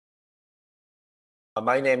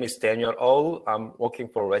My name is Daniel Oh. I'm working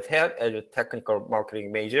for Red Hat as a technical marketing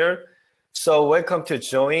major. So welcome to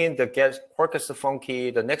join the Quarkus Funky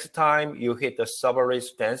the next time you hit the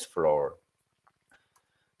serverless dance floor.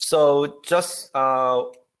 So just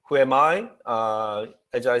who am I?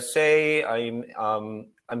 As I say, I'm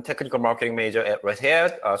technical marketing major at Red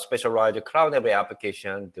Hat, specialized in cloud-native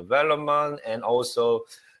application development, and also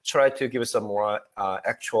try to give some more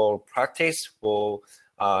actual practice for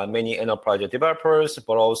many enterprise developers,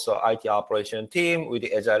 but also IT operation team with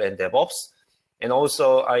the Agile and DevOps. And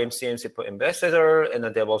also I am CMC ambassador and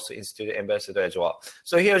a DevOps Institute ambassador as well.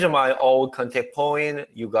 So here's my old contact point.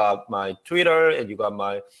 You got my Twitter and you got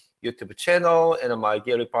my YouTube channel and my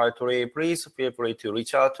Git repository. Please feel free to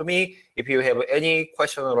reach out to me if you have any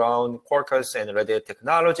question around Quarkus and Red Hat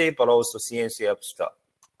technology, but also CNCF stuff.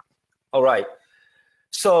 All right.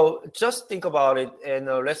 So just think about it and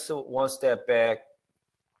let's one step back.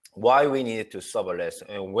 Why we needed to serverless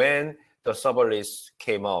and when the serverless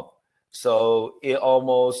came up. So it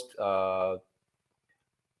almost 5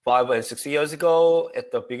 and 6 years ago,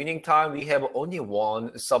 at the beginning time, we have only one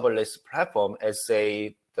serverless platform as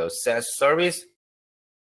the SaaS service.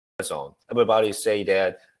 Everybody say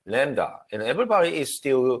that Lambda, and everybody is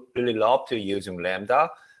still really love to using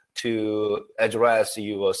Lambda to address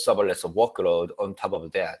your serverless workload on top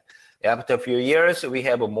of that. After a few years, we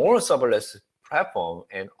have more serverless platform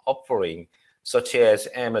and offering such as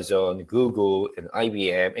Amazon, Google, and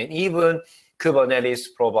IBM, and even Kubernetes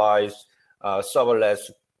provides serverless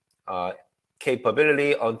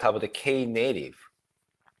capability on top of the Knative.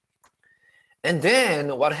 And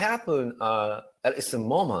then what happened at this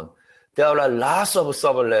moment, there are lots of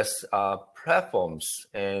serverless platforms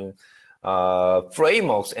and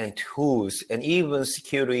frameworks and tools, and even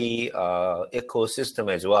security ecosystem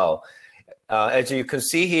as well. As you can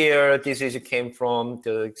see here, this came from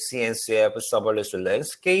the CNCF serverless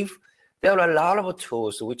landscape. There are a lot of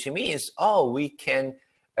tools, which means, we can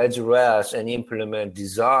address and implement,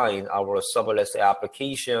 design our serverless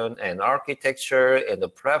application and architecture and the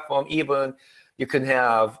platform. Even you can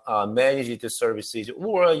have managed services,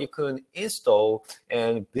 or you can install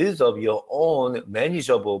and build up your own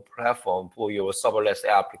manageable platform for your serverless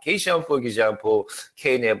application. For example,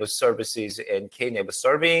 Knative services and Knative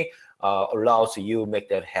serving allows you make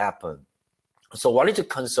that happen. So what is the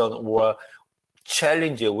concern or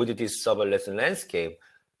challenge with this serverless landscape?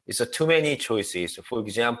 It's too many choices. For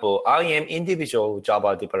example, I am individual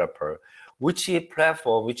Java developer. Which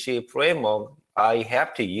platform, which framework I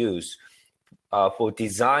have to use for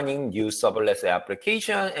designing new serverless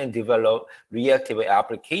application and develop reactive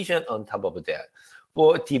application on top of that?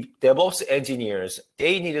 For the DevOps engineers,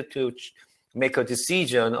 they needed to make a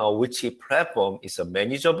decision on which platform is a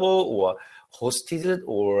manageable or hosted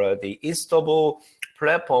or the installable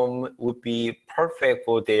platform would be perfect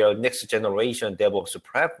for their next generation DevOps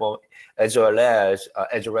platform, as well as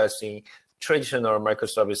addressing traditional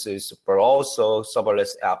microservices, but also serverless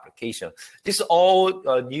application. This all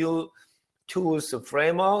new tools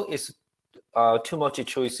framework is too much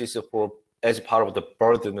choices for as part of the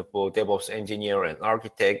burden for DevOps engineer and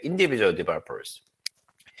architect, individual developers.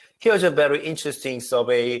 Here's a very interesting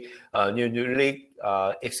survey newly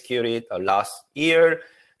executed last year.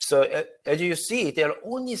 So as you see, there are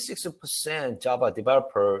only 60% Java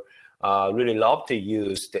developer really love to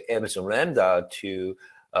use the Amazon Lambda to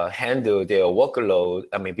handle their workload,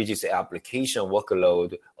 business application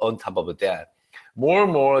workload on top of that. More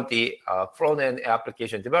and more, the front-end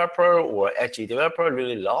application developer or Edge developer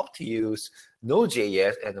really love to use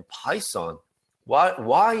Node.js and Python.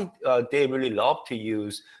 Why they really love to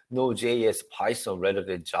use Node.js, Python rather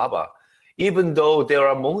than Java? Even though there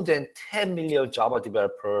are more than 10 million Java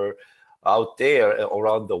developers out there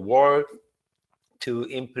around the world to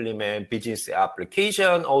implement business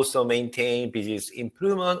application, also maintain business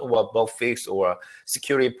improvement or bug fix or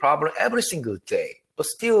security problem every single day. But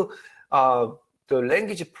still, the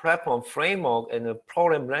language platform framework and the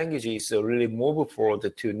program languages really move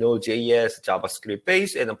forward to Node.js, JavaScript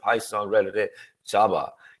based, and Python rather than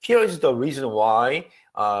Java. Here is the reason why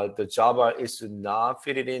the Java is not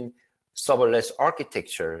fitted in serverless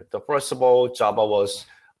architecture. First of all, Java was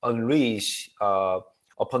unleashed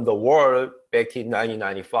upon the world back in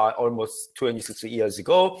 1995, almost 26 years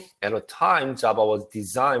ago. At the time, Java was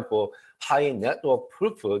designed for high network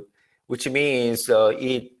throughput, which means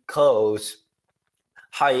it costs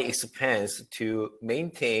high expense to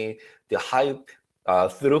maintain the high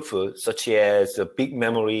throughput, such as big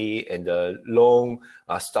memory and long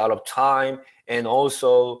startup time. And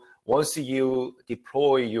also, once you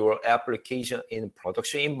deploy your application in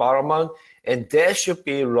production environment, and that should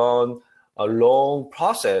be run a long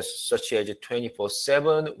process, such as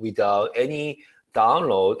 24/7 without any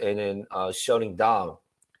download and then shutting down.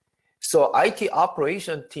 So IT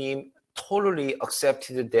operation team totally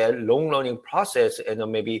accepted that long running process and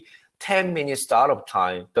maybe 10-minute startup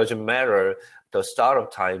time, doesn't matter the startup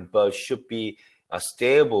time, but should be a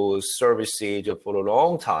stable services for a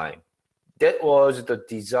long time. That was the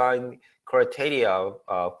design criteria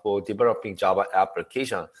for developing Java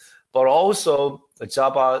application. But also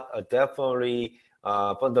Java definitely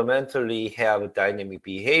fundamentally have dynamic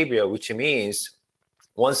behavior, which means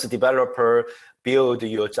once the developer build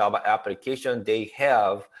your Java application, they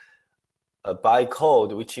have a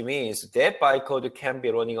bytecode, which means that bytecode can be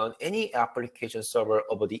running on any application server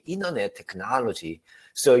over the internet technology.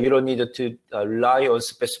 So you don't need to rely on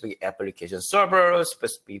specific application server,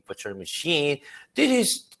 specific virtual machine.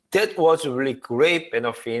 That was a really great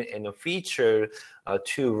benefit and a feature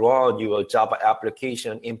to run your Java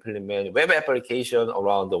application, implement web application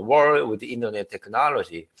around the world with the internet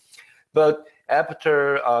technology. But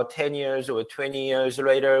after 10 years or 20 years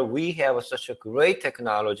later, we have such a great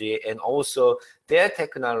technology, and also that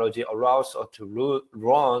technology allows us to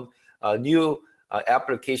run new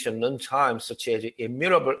application runtime, such as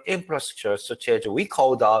immutable infrastructure, such as we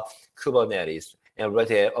call the Kubernetes. And Red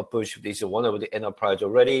Hat OpenShift is one of the enterprise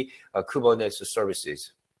already Kubernetes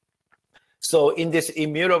services. So in this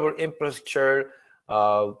immutable infrastructure,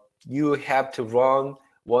 you have to run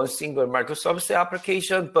one single microservice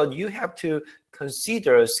application, but you have to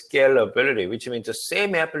consider scalability, which means the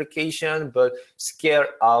same application, but scale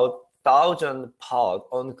out 1,000 pods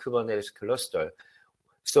on Kubernetes cluster.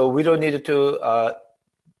 So we don't need to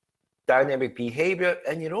dynamic behavior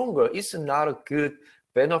any longer. It's not a good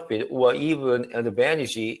benefit or even an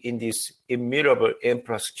advantage in this immutable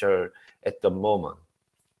infrastructure at the moment.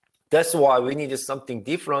 That's why we needed something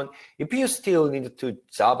different. If you still need to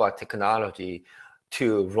Java technology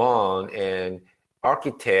to run and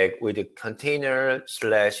architect with the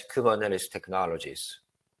container/Kubernetes technologies.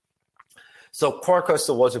 So Quarkus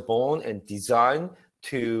was born and designed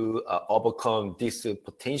to overcome this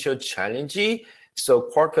potential challenge. So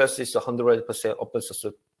Quarkus is a 100% open source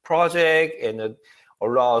project and it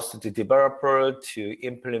allows the developer to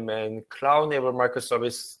implement cloud-native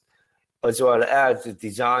microservice as well as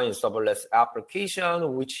design serverless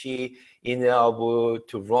application, which enable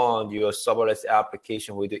to run your serverless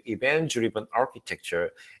application with the event-driven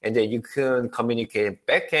architecture. And then you can communicate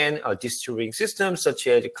backend distributing systems such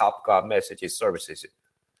as Kafka messages services.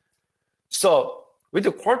 So with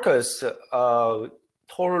the Quarkus,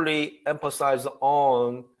 totally emphasize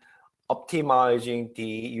on optimizing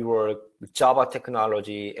your Java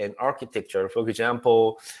technology and architecture. For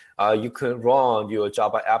example, you can run your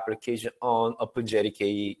Java application on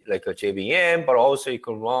OpenJDK like a JVM, but also you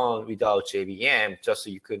can run without JVM, just so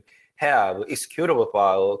you can have executable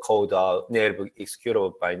file called native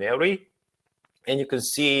executable binary. And you can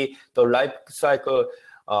see the life cycle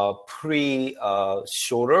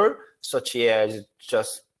shorter, such as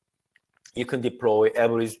just you can deploy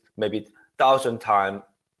every maybe 1,000 times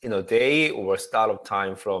in a day, or startup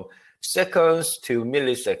time from seconds to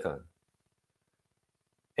milliseconds.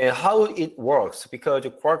 And how it works, because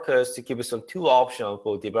Quarkus gives us two options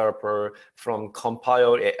for developer from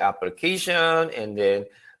compile an application and then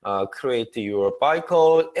create your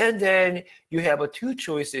bytecode. And then you have two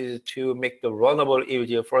choices to make the runnable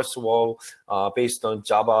easier. First of all, based on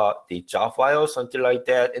Java, the Java file, something like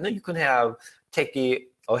that. And then you can take the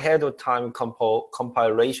ahead of time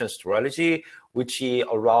compilation strategy, which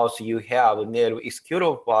allows you have a native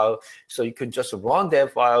executable file, so you can just run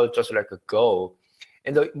that file just like a Go.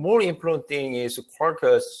 And the more important thing is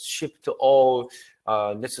Quarkus shipped all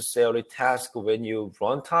necessary tasks when you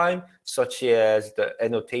run time, such as the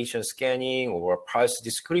annotation scanning or parse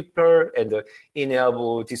descriptor, and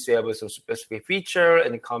enable, disable some specific feature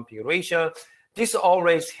and configuration. This is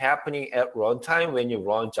always happening at runtime when you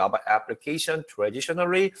run Java application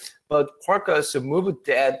traditionally, but Quarkus moved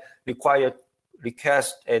that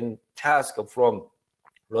request and task from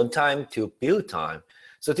runtime to build time.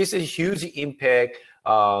 So this is a huge impact,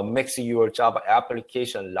 makes your Java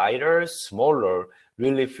application lighter, smaller,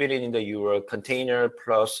 really fitting into your container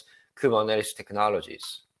plus Kubernetes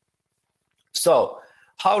technologies. So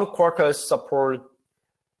how do Quarkus support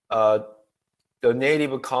the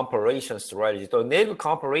native compilation strategy? The native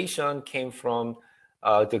compilation came from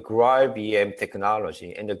the GraalVM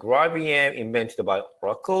technology, and the GraalVM invented by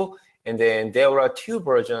Oracle. And then there were two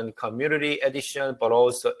versions, Community Edition, but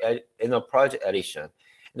also Enterprise Edition.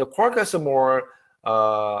 The Quarkus more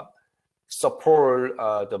support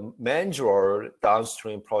the manual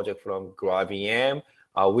downstream project from GraalVM,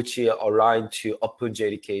 which are aligned to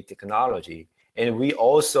OpenJDK technology. And we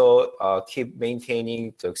also keep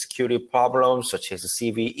maintaining the security problems such as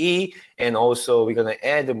CVE, and also we're going to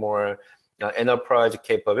add more enterprise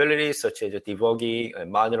capabilities such as debugging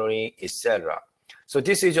and monitoring, etc. So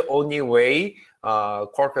this is the only way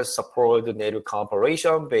Quarkus supports the native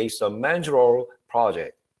compilation based on manual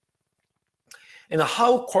project. And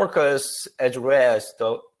how Quarkus address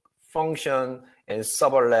the function and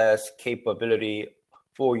serverless capability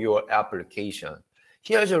for your application.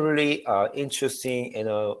 Here's a really interesting, and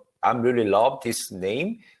I really love this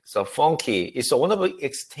name. So Funqy is one of the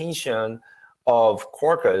extension of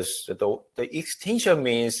Quarkus. The extension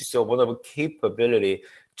means it's one of the capability.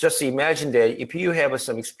 Just imagine that if you have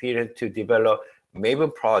some experience to develop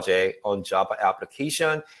Maven project on Java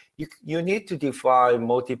application, you need to define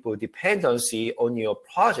multiple dependency on your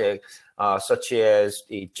project, such as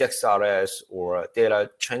the JSRS or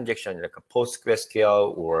data transaction like a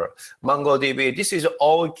PostgreSQL or MongoDB. This is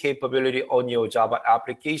all capability on your Java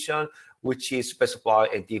application, which is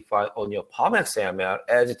specified and defined on your POM XML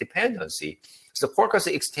as a dependency. So Quarkus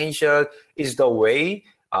extension is the way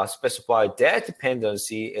specify that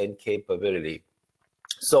dependency and capability.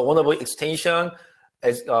 So one of the extension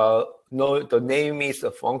is the name is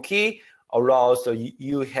Funqy, allows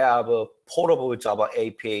you have a portable Java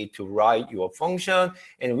API to write your function,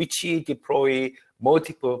 and which deploy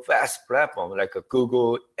multiple FaaS platforms like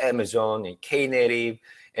Google, Amazon, and Knative,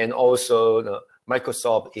 and also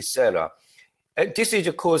Microsoft, etc. This is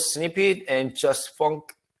a code snippet and just func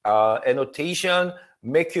annotation,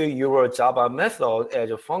 make your Java method as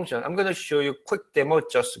a function. I'm going to show you a quick demo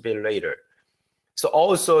just a bit later. So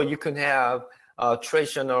also you can have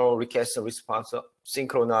traditional request and response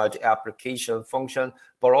synchronized application function,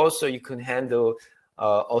 but also you can handle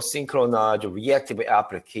a synchronized reactive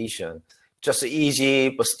application. Just easy,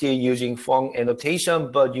 but still using func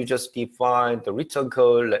annotation, but you just define the return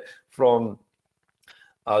code from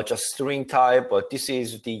just string type, but this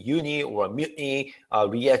is the uni or mutiny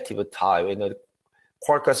reactive type. And the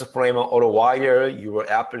Quarkus framework auto-wire your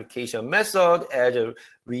application method as a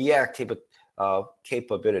reactive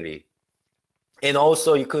capability. And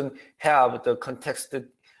also you can have the context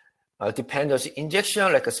dependency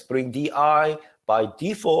injection like a Spring DI. By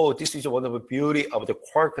default, this is one of the beauty of the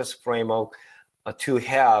Quarkus framework to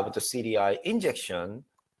have the CDI injection.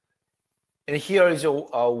 And here is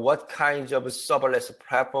what kinds of serverless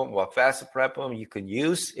platform or FaaS platform you can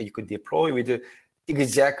use and you can deploy with the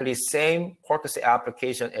exactly same Quarkus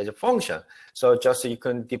application as a function. So just you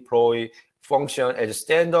can deploy function as a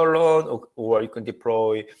standalone, or you can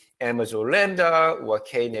deploy Amazon Lambda or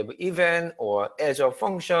Knative Event or Azure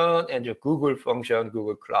Function and your Google Function,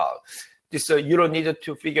 Google Cloud. This you don't need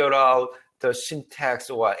to figure out the syntax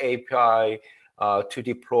or API to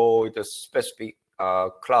deploy the specific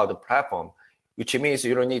cloud platform, which means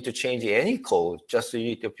you don't need to change any code. Just you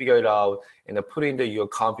need to figure it out and put in your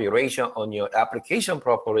configuration on your application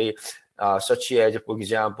properly, such as, for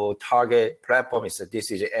example, target platform is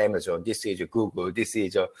this is Amazon, this is Google, this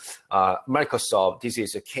is Microsoft, this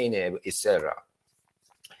is Knative, etc.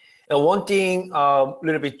 And one thing, a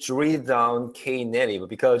little bit drill down Knative,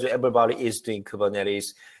 because everybody is doing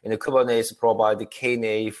Kubernetes, and the Kubernetes provide the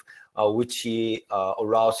Knative, which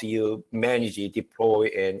allows you manage, deploy,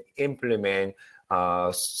 and implement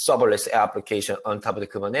serverless application on top of the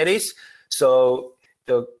Kubernetes. So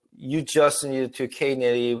you just need to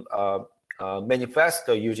Knative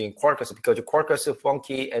manifesto using Quarkus, because the Quarkus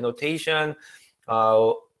Funqy annotation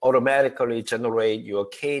automatically generate your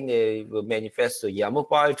Knative manifesto YAML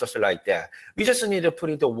file just like that. We just need to put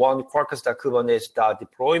in the one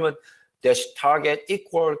Quarkus.kubernetes.deployment -target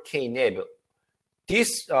equal Knative.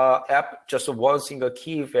 This app, just one single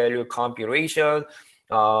key value configuration,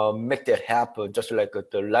 make that happen just like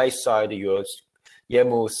the right side of your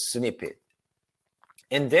YAML snippet.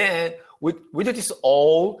 And then with this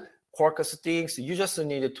all Quarkus things, you just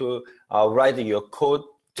needed to write your code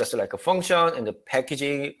just like a function and the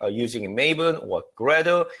packaging using Maven or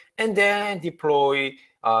Gradle, and then deploy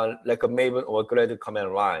like a Maven or Gradle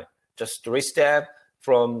command line. Just 3 steps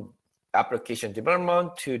from application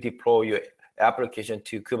development to deploy your application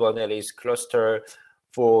to Kubernetes cluster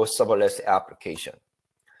for serverless application.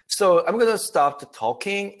 So I'm going to stop the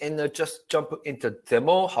talking and just jump into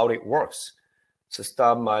demo how it works. So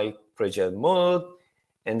start my project mode,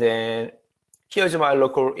 and then here's my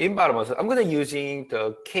local environment. So I'm going to using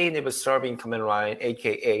the Knative serving command line,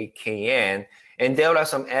 aka KN, and there are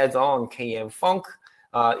some add-on KN Func.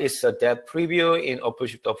 It's a dev preview in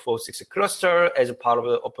OpenShift 4.6 cluster as a part of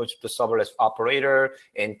the OpenShift serverless operator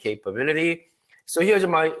and capability. So here's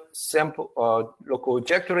my sample local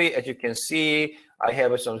directory. As you can see, I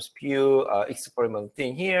have some few experiment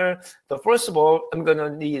thing here. So first of all, I'm gonna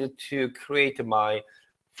need to create my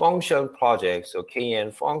function project. So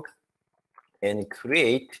kn func and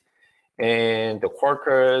create, and the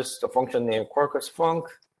Quarkus, the function name Quarkus Funq,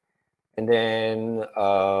 and then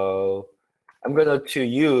I'm going to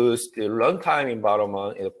use the runtime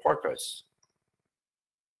environment in the Quarkus.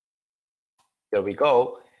 There we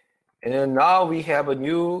go. And then now we have a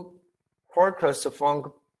new Quarkus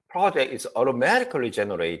Funq project. It's automatically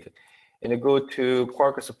generated. And you go to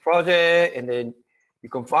Quarkus project, and then you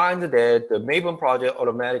can find that the Maven project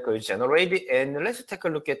automatically generated. And let's take a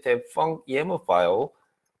look at the func YAML file.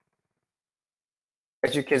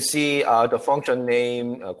 As you can see, the function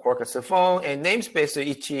name Quarkus Funq and namespace,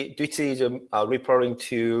 which is referring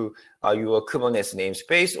to your Kubernetes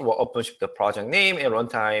namespace or OpenShift project name and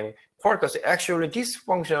runtime Quarkus. Actually, this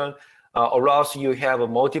function allows you have a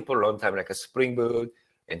multiple runtime like a Spring Boot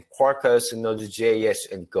and Quarkus,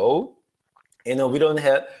 Node.js, and Go. We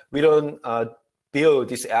don't build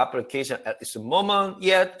this application at this moment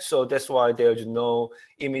yet, so that's why there's no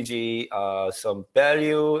image, some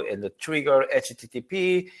value and the trigger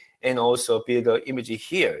HTTP, and also build the image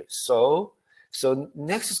here. So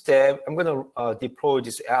next step, I'm gonna deploy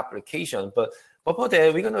this application, but for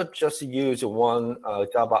that, we're gonna just use one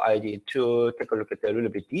Java IDE to take a look at a little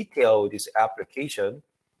bit detail this application.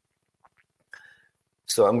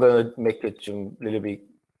 So I'm gonna make it a little bit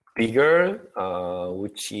bigger,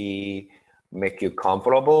 which make you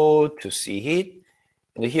comfortable to see it.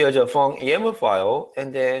 And here's a func YAML file,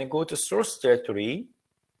 and then go to source directory.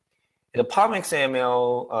 In the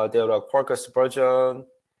pom.xml, there are Quarkus version,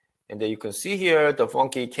 and then you can see here the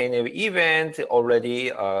funky Knative event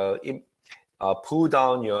already pull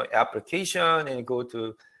down your application and go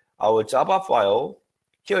to our Java file.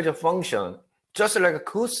 Here's a function, just like a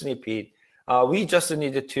code snippet. We just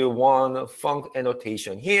needed to one func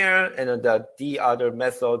annotation here, and the other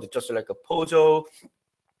method just like a POJO,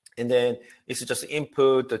 and then it's just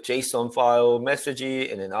input the JSON file message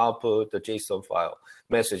and then output the JSON file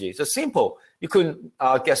message. It's simple. You could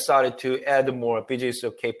get started to add more business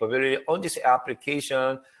capability on this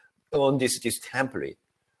application on this template.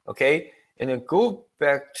 Okay, and then go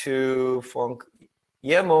back to func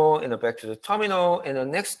YAML and then back to the terminal. And the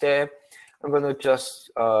next step, I'm going to just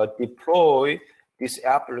deploy this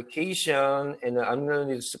application, and I'm going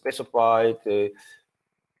to need to specify the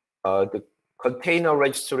container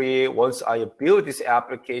registry once I build this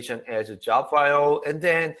application as a job file. And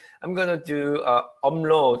then I'm going to do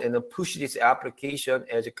upload and then push this application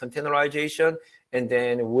as a containerization, and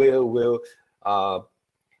then we'll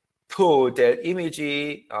pull that image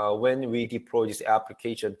when we deploy this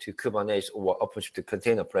application to Kubernetes or OpenShift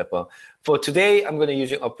container platform. For today, I'm going to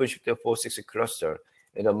use OpenShift 4.6 cluster.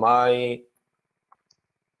 And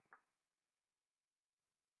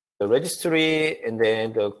the registry, and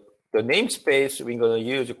then the namespace, we're going to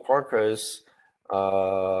use Quarkus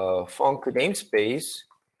Funq namespace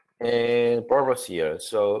and purpose here.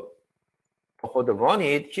 So for the run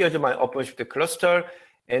it, here's my OpenShift cluster,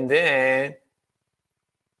 and then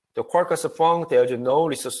the Quarkus Funq, there's no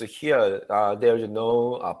resource here. There's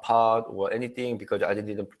no pod or anything because I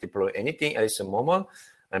didn't deploy anything at this moment.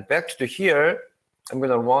 And back to here, I'm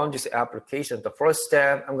going to run this application. The first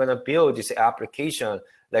step, I'm going to build this application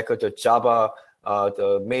like the Java,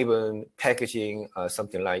 the Maven packaging,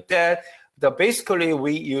 something like that. Basically,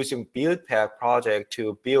 we using build pack project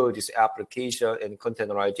to build this application and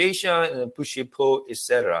containerization and push it, pull,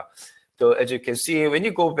 etc. So as you can see, when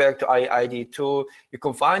you go back to IID2, you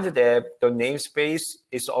can find that the namespace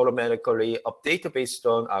is automatically updated based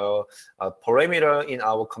on our parameter in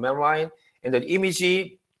our command line. And the image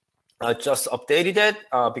just updated it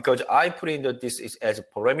because I put in this as a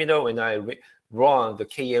parameter when I run the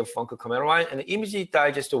kn func command line, and the image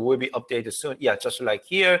digest will be updated soon. Yeah, just like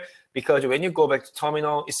here, because when you go back to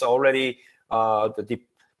terminal, it's already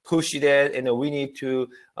push that, and we need to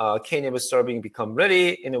Knative serving become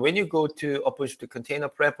ready. And when you go to OpenShift container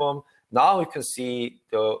platform, now you can see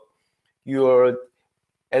your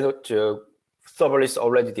serverless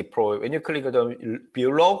already deployed. When you click on the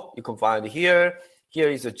below, you can find here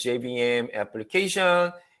is a JVM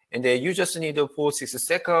application, and then you just need 4-6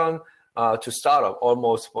 seconds to start up,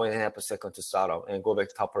 almost 4.5 seconds to start up, and go back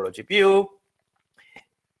to topology view.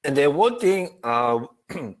 And then one thing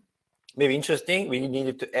maybe interesting, we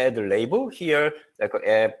needed to add a label here, like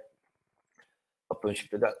add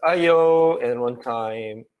OpenShift.io and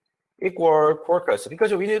runtime equal Quarkus,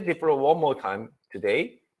 because we need to deploy one more time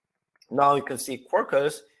today. Now you can see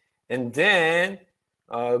Quarkus, and then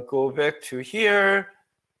go back to here,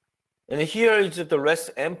 And here is the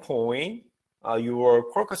REST endpoint,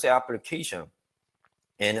 your Quarkus application.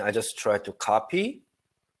 And I just try to copy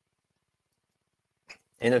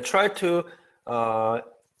and I try to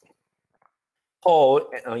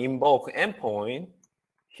call invoke endpoint.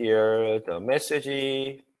 Here the message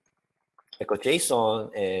like a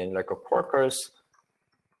JSON and like a Quarkus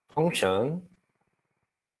function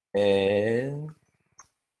and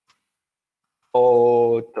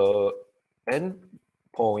call the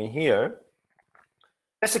endpoint here.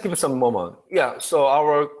 Let's give it some moment. Yeah, so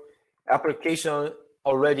our application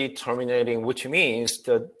already terminating, which means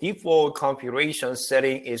the default configuration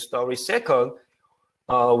setting is 30 seconds,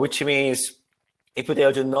 which means if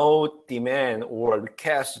there's no demand or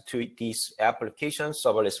request to this application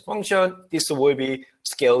serverless function, this will be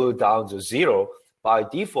scaled down to 0 by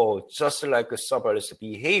default, just like a serverless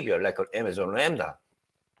behavior, like an Amazon Lambda.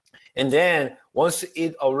 And then once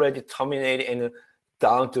it already terminated and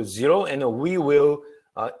down to 0, and we will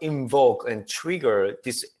invoke and trigger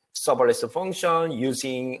this serverless function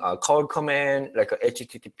using a call command like a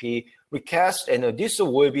HTTP request, and this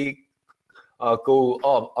will be go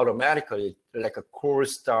up automatically like a core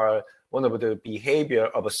star, one of the behavior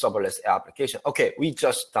of a serverless application. Okay, we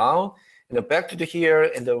just down and back to the here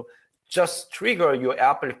and just trigger your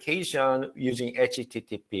application using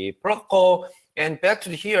HTTP protocol, and back to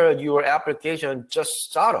the here your application just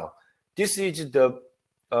started. This is the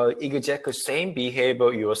exact same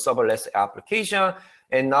behavior your serverless application,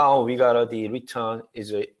 and now we got the return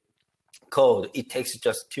is a code. It takes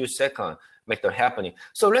just 2 seconds make that happening.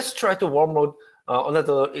 So let's try to one more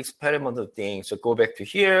another experimental thing. So go back to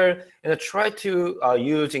here and try to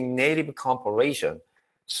using native compilation.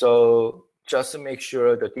 So just to make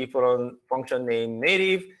sure the default function name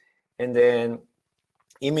native, and then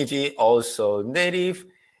image also native,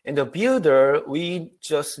 and the builder we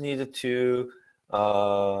just need to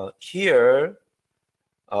here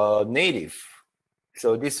native.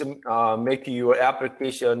 So this make your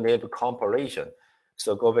application native compilation.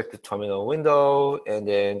 So go back to terminal window and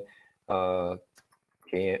then func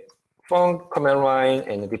command line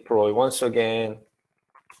and deploy once again.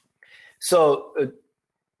 So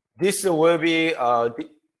this will be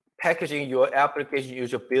packaging your application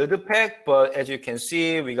user builder pack, but as you can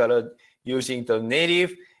see, we gotta using the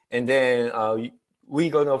native, and then we're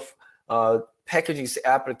gonna package this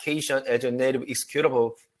application as a native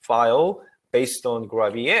executable file based on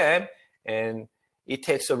GraalVM, and it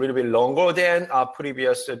takes a little bit longer than our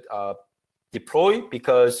previous deploy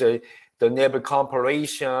because the native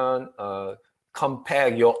compilation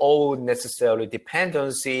compact your own necessary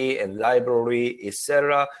dependency and library,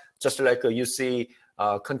 etc. Just like you see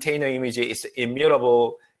container image is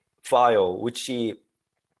immutable file, which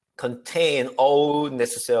contain all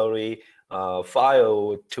necessary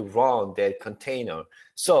file to run that container.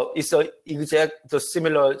 So it's the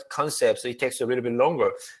similar concept, so it takes a little bit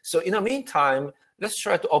longer. So in the meantime, let's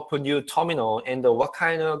try to open new terminal and what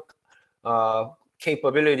kind of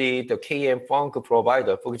capability the KN Funq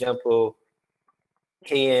provider. For example,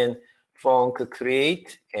 KN Funq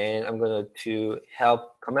create, and I'm going to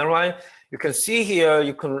help command line. You can see here,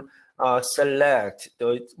 you can select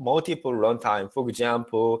the multiple runtime. For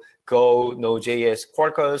example, Go, Node.js,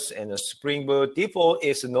 Quarkus, and Spring Boot. Default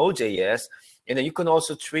is Node.js. And then you can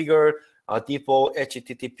also trigger default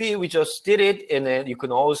HTTP. We just did it. And then you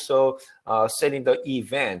can also set in the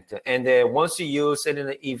event. And then once you set in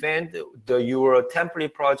the event, your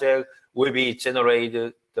template project will be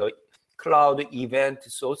generated the cloud event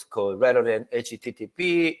source code rather than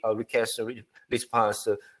HTTP request response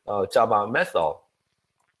Java method.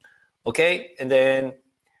 Okay, and then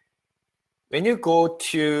when you go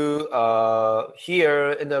to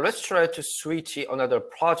here, and then let's try to switch another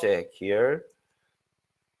project here.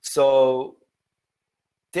 So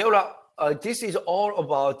there are, this is all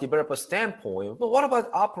about developer standpoint, but what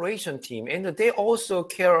about operation team? And they also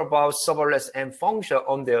care about serverless and function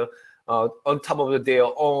on their on top of their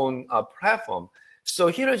own platform. So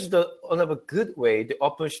here is another good way. The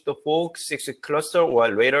OpenShift Fork 6 cluster or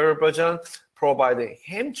later version provide a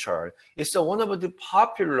Helm chart. It's one of the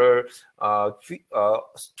popular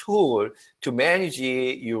tool to manage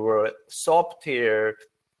your software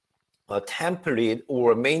template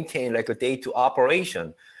or maintain like a day-to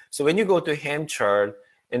operation. So when you go to Helm chart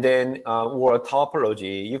and then or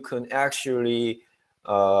topology, you can actually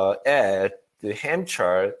add the Helm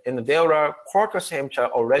chart, and there are Quarkus Helm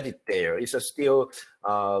chart already there. It's a still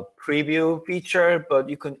preview feature, but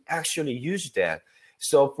you can actually use that.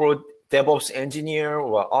 So DevOps engineer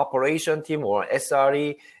or operation team or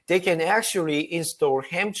SRE, they can actually install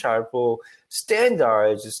Helm chart for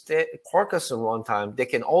standards, Quarkus runtime. They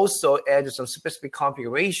can also add some specific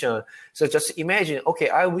configuration. So just imagine, okay,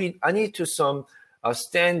 I need to some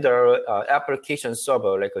standard application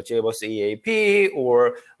server like a JBoss EAP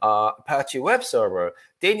or Apache web server.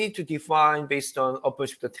 They need to define based on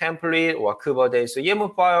OpenShift template or Kubernetes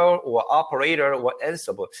YAML file or operator or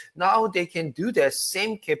Ansible. Now they can do that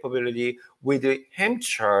same capability with the Helm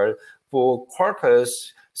chart for Quarkus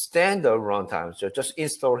standard runtime. So just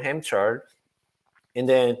install Helm chart and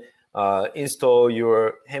then install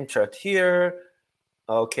your Helm chart here.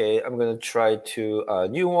 Okay, I'm gonna try to a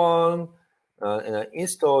new one. And I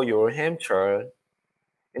install your Helm chart,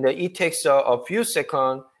 and then it takes a few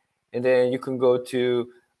seconds, and then you can go to,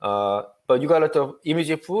 but you got to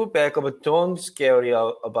immediate feedback, but don't scare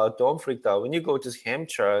about, don't freak out. When you go to Helm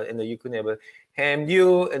chart, and then you can have a Helm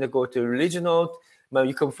new, and then go to regional, but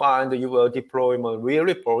you can find your deployment real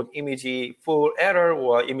report, immediate full error,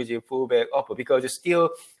 or immediate fullback up, because it's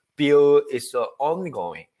still build is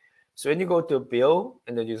ongoing. So when you go to build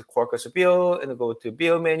and then use Quarkus build and go to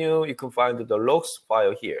build menu, you can find the logs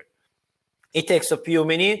file here. It takes a few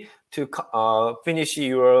minutes to finish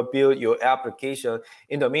your build your application.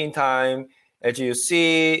 In the meantime, as you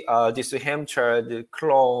see, this Helm chart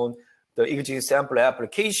clone the existing sample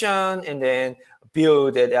application and then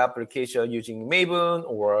build that application using Maven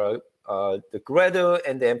or the Gradle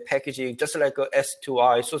and then packaging just like a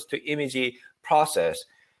S2I source to image process.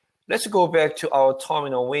 Let's go back to our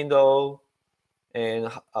terminal window and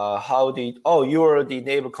you're the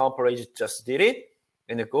neighbor compilation just did it.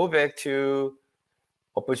 And then go back to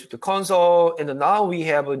OpenShift console. And now we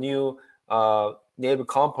have a new neighbor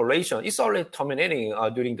compilation. It's already terminating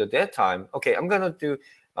during the dead time. Okay, I'm gonna do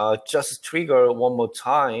just trigger one more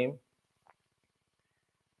time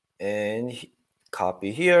and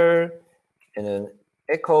copy here and then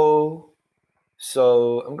echo.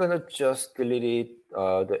 So I'm gonna just delete it,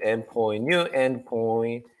 the endpoint, new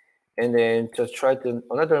endpoint, and then just try to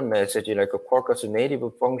another message like a Quarkus native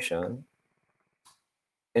function,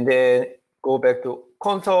 and then go back to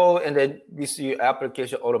console, and then this your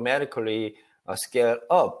application automatically scale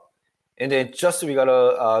up, and then just we got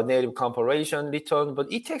a native compilation return,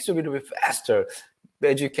 but it takes a little bit faster.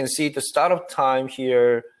 As you can see, the startup time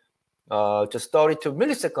here just 32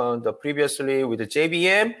 milliseconds. Previously with the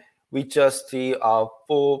JVM. We just see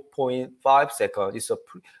 4.5 seconds. It's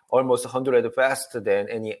almost 100 faster than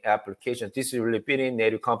any application. This is really building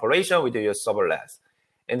native compilation with your serverless.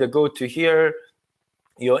 And then go to here,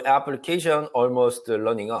 your application almost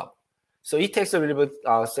running up. So it takes a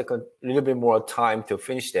little bit more time to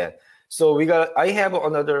finish that. So I have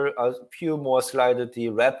another few more slides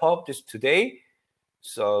to wrap up this today.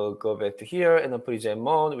 So go back to here and then present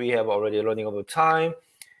mode. We have already running over time.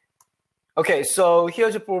 Okay, so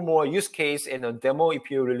here's for more use case and a demo if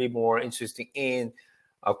you're really more interested in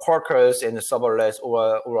Quarkus and serverless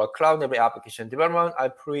or a cloud-native application development. I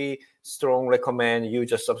pretty strong recommend you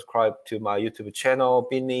just subscribe to my YouTube channel,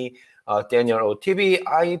 Binny, Daniel OTV.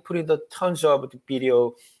 I put in the tons of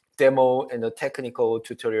video demo and the technical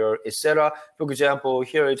tutorial, etc. For example,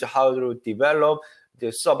 here is how to develop the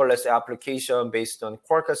serverless application based on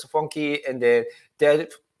Quarkus Funqy, and then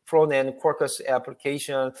that front-end Quarkus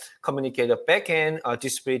application, communicate the backend,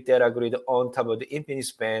 display data grid on top of the infinite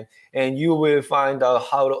span, and you will find out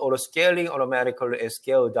how to auto-scaling automatically and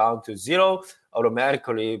scale down to 0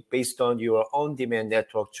 automatically based on your on-demand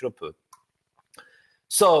network throughput.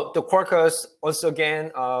 So the Quarkus, once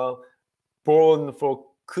again, born for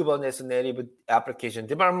Kubernetes native application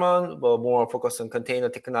development, but more focused on container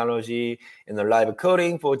technology and the live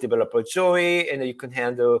coding for developer joy, and you can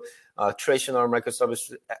handle traditional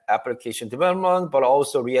microservice application development, but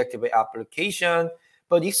also reactive application.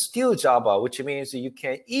 But it's still Java, which means you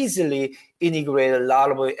can easily integrate a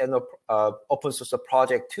lot of open source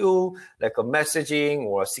project tool like a messaging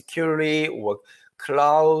or security or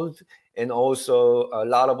cloud, and also a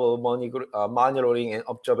lot of monitoring and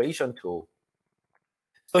observation tool.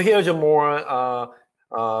 So here's a more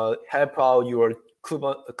help out your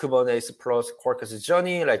Kubernetes plus Quarkus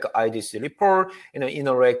journey, like IDC report, and an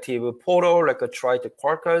interactive portal, like a try to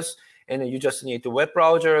Quarkus. And you just need the web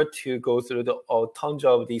browser to go through the tons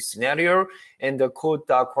of the scenario and the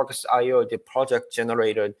code.quarkus.io, the project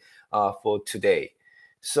generated for today.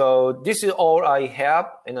 So this is all I have,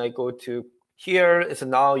 and I go to here. So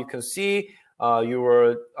now you can see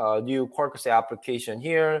your new Quarkus application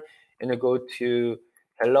here, and I go to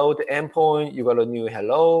hello, the endpoint, you got a new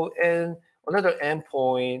hello, and another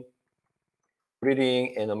endpoint,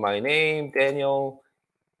 reading, and my name, Daniel,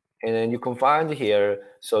 and then you can find here,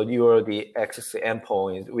 so you are the access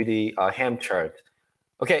endpoint with the ham chart.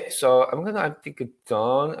 Okay, so I think it's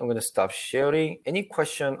done. I'm gonna stop sharing. Any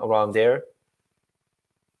question around there?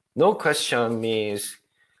 No question means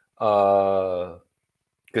good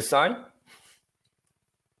sign.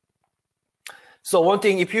 So one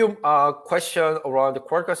thing, if you question around the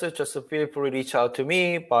Quarkus, just feel free to reach out to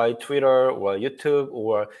me by Twitter or YouTube,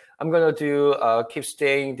 or I'm gonna do keep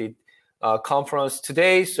staying the conference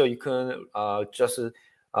today, so you can just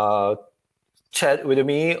chat with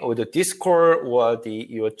me or the Discord or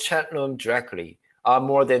your chat room directly. I'm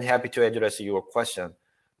more than happy to address your question.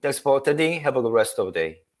 Thanks for attending. Have a good rest of the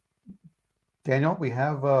day. Daniel, we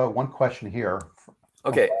have one question here.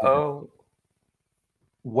 Okay.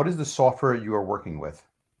 What is the software you are working with?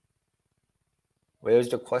 Where is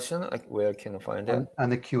the question? Where can I find it? On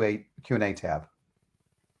the Q&A tab.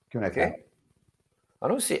 Q&A tab. I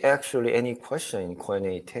don't see actually any question in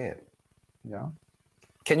Q&A tab. Yeah.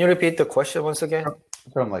 Can you repeat the question once again?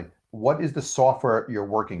 Certainly. What is the software you're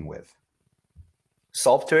working with?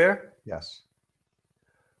 Software? Yes.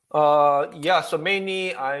 Yeah, so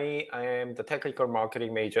mainly I am the technical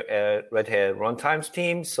marketing major at Red Hat Runtimes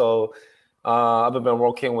team. So I've been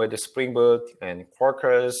working with the Spring Boot and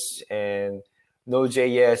Quarkus and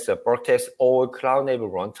Node.js, Vertex, all cloud-native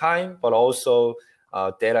runtime, but also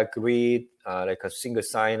data grid, like a single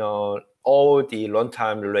sign-on, all the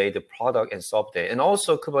runtime-related product and software, and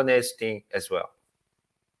also Kubernetes thing as well.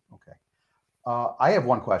 Okay. I have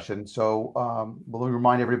one question. So we'll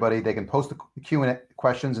remind everybody they can post the Q&A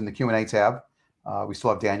questions in the Q&A tab. We still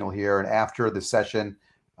have Daniel here, and after the session,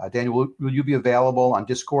 Daniel, will you be available on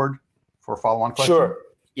Discord for a follow-on question? Sure.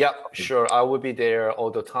 Yeah, sure. I will be there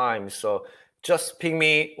all the time. So just ping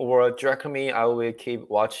me or direct me. I will keep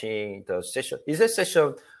watching the session. Is this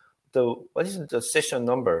session what is the session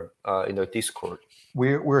number in the Discord?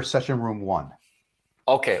 We're session room 1.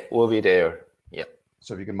 Okay, we'll be there. Yeah.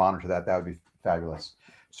 So if you can monitor that, that would be fabulous.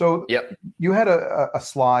 So yep. You had a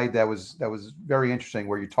slide that was very interesting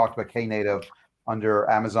where you talked about Knative under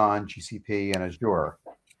Amazon, GCP, and Azure.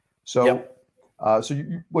 So, yep.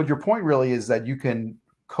 What your point really is that you can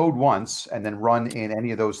code once and then run in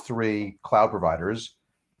any of those 3 cloud providers,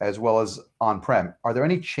 as well as on-prem. Are there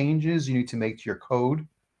any changes you need to make to your code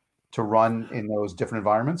to run in those different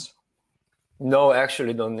environments? No,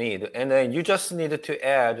 actually don't need. And then you just need to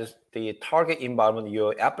add the target environment,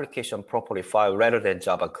 your application property file rather than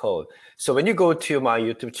Java code. So when you go to my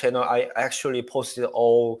YouTube channel, I actually posted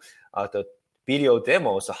all the video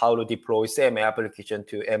demos, how to deploy same application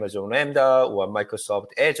to Amazon Lambda or Microsoft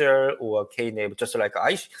Azure or Knative, just like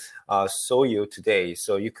I show you today.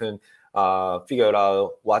 So you can figure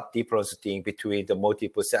out what difference thing between the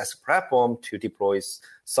multiple SaaS platform to deploy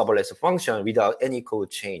serverless function without any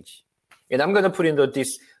code change. And I'm going to put in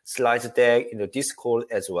this slides deck in the Discord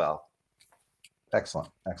as well. Excellent,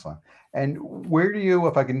 excellent. And where do you,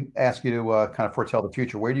 if I can ask you to kind of foretell the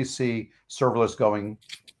future, where do you see serverless going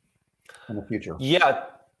in the future? Yeah,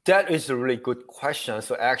 that is a really good question.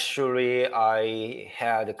 So actually, I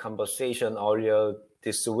had a conversation earlier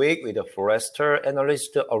this week with a Forrester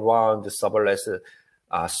analyst around the serverless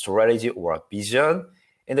strategy or vision.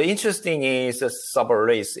 And the interesting is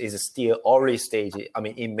serverless is still early stage,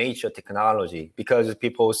 in major technology, because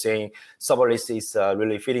people saying serverless is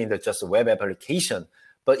really fitting the just web application.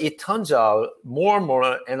 But it turns out more and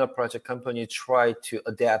more enterprise companies try to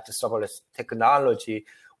adapt the serverless technology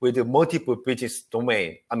with the multiple business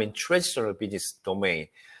domain, traditional business domain.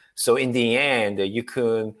 So in the end, you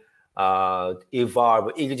can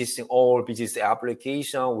evolve existing all business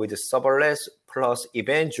application with the serverless plus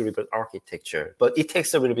event-driven architecture. But it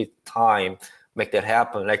takes a little bit time to make that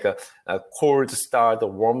happen, like a cold start, a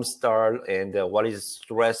warm start, and what is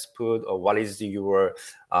stress put, or what is your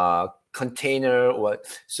container.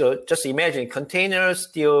 So just imagine containers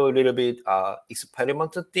still a little bit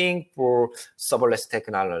experimental thing for serverless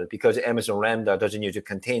technology, because Amazon Lambda doesn't use a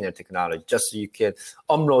container technology. Just you can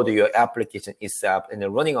upload your application itself and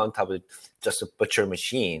then running on top of just a virtual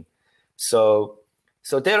machine. So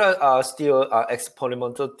there are still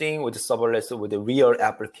experimental thing with the serverless, with the real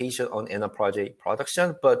application on enterprise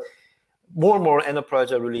production, but more and more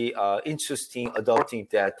enterprise are really interesting adopting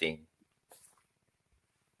that thing.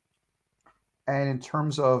 And in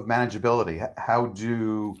terms of manageability, how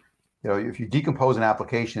do, if you decompose an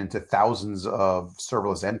application into thousands of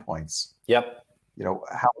serverless endpoints, yep. How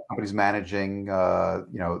are companies managing,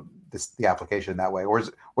 the application that way? Or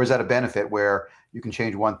is that a benefit where you can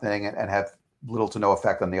change one thing and have little to no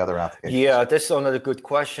effect on the other applications? Yeah, that's another good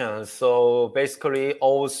question. So basically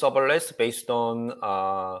all serverless based on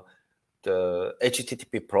the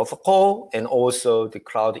HTTP protocol and also the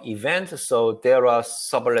cloud event. So there are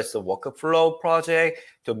serverless workflow project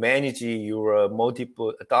to manage your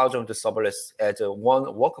multiple thousands of serverless as one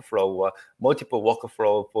workflow, or multiple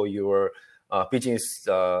workflow for your business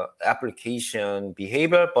application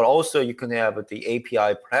behavior. But also you can have the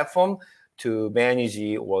API platform to manage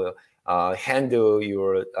or handle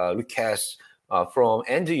your requests from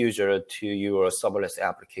end user to your serverless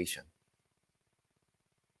application.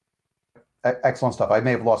 Excellent stuff. I may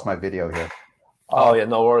have lost my video here. Oh yeah,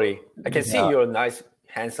 no worry. I can see your nice,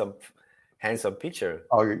 handsome picture.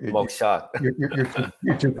 Oh, mugshot.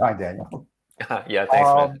 You're too kind, Daniel. Yeah, thanks,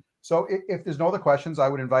 man. So if there's no other questions, I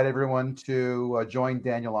would invite everyone to join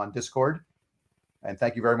Daniel on Discord. And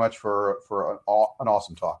thank you very much for an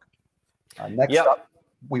awesome talk. Next up,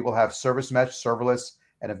 we will have Service Mesh, Serverless,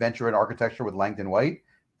 and Event-Driven Architecture with Langdon White,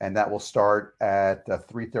 and that will start at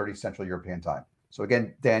 3:30 Central European Time. So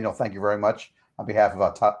again, Daniel, thank you very much on behalf of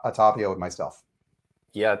Atavio and myself.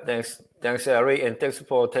 Yeah, thanks, Ari, and thanks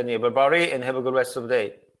for attending, everybody, and have a good rest of the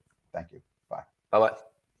day. Thank you. Bye. Bye-bye.